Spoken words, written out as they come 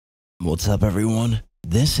What's up, everyone?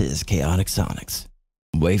 This is Chaoticsonics.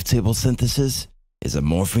 Wavetable synthesis is a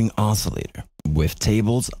morphing oscillator with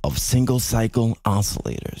tables of single-cycle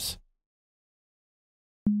oscillators.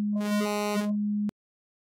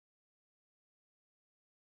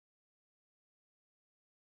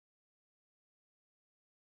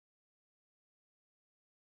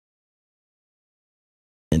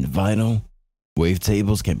 In vinyl,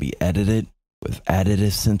 wavetables can be edited with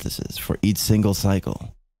additive synthesis for each single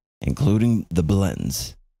cycle, including the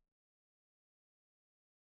blends.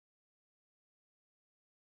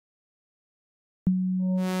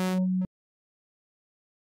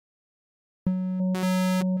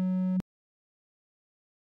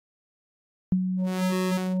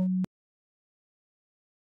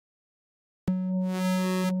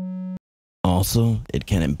 Also, it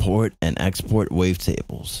can import and export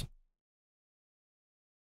wavetables.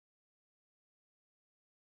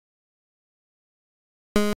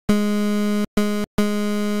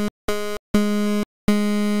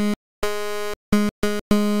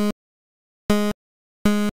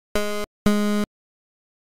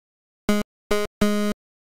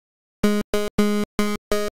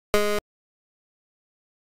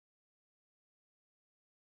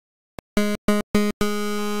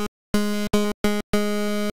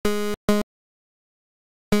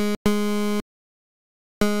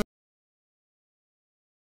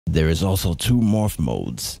 There is also two morph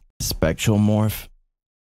modes, spectral morph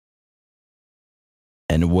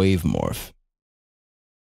and wave morph.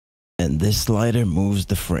 And this slider moves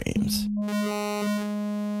the frames.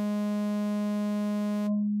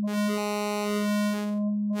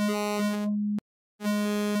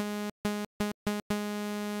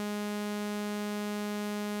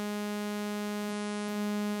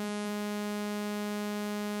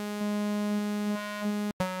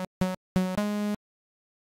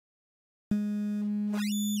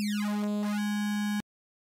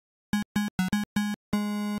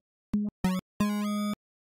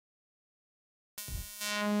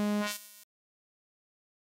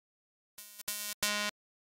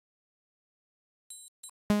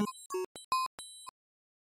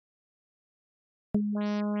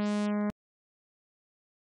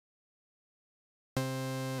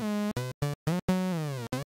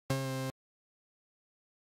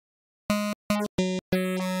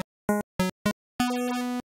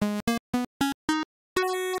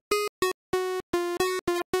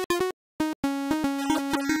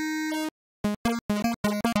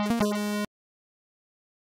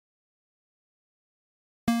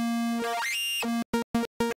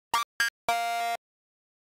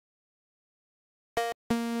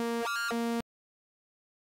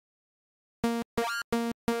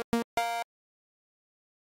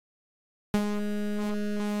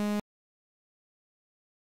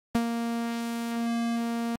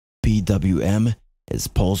 PWM is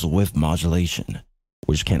pulse width modulation,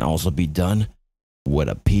 which can also be done with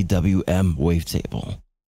a PWM wavetable.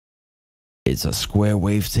 It's a square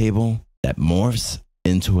wavetable that morphs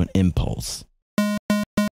into an impulse.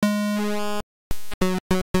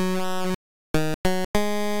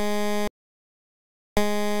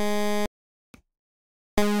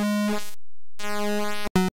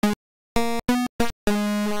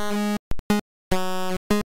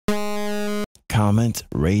 Comment,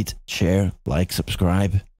 rate, share, like,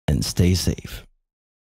 subscribe, and stay safe.